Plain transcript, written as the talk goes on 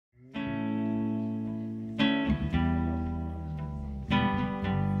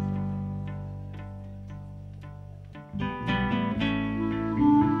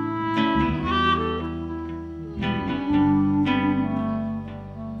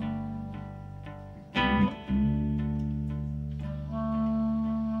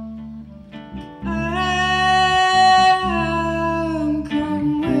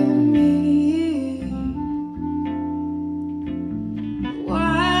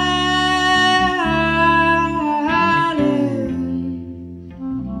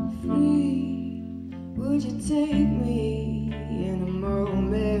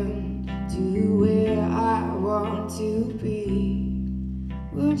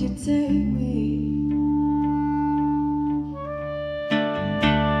would you take me?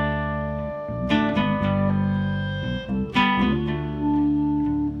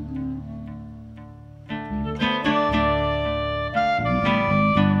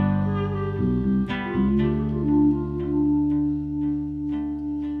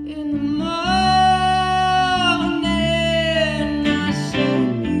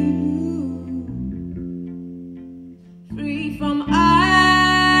 Free from ivy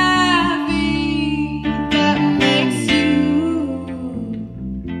that makes you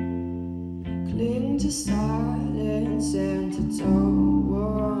cling to silence and to tall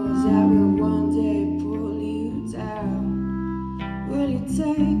walls that will one day pull you down. Will you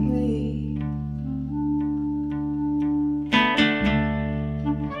take me?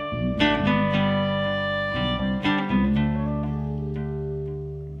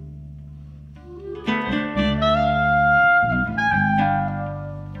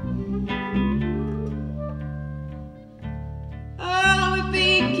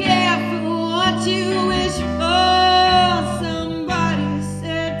 You wish for, somebody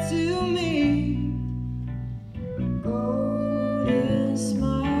said to me. Golden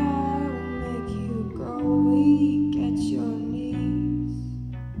smile will make you go weak at your knees.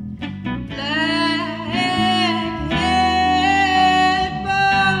 Black-haired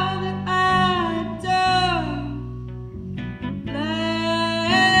boy that I adore. Black-haired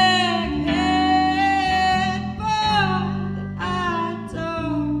boy that I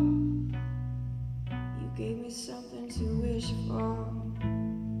adore. You gave me something to wish for.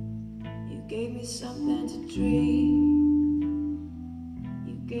 You gave me something to dream.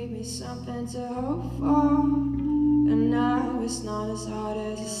 You gave me something to hope for. And now it's not as hard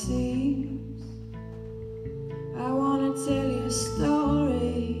as it seems. I wanna tell you a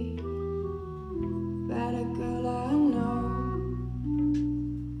story about a girl I know.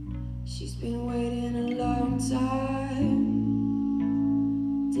 She's been waiting a long time.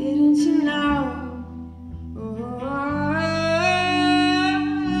 Didn't you know?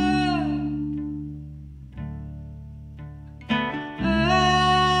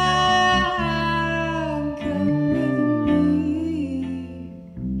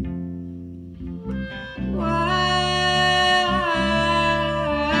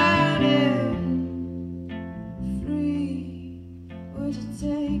 Would you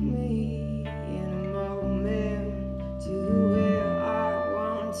take me in a moment to where I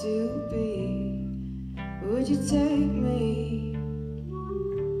want to be? Would you take me?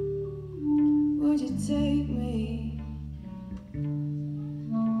 Would you take me?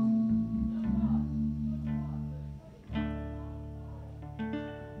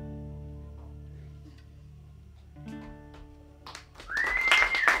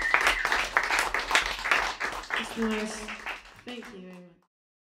 That's nice. Thank you very much.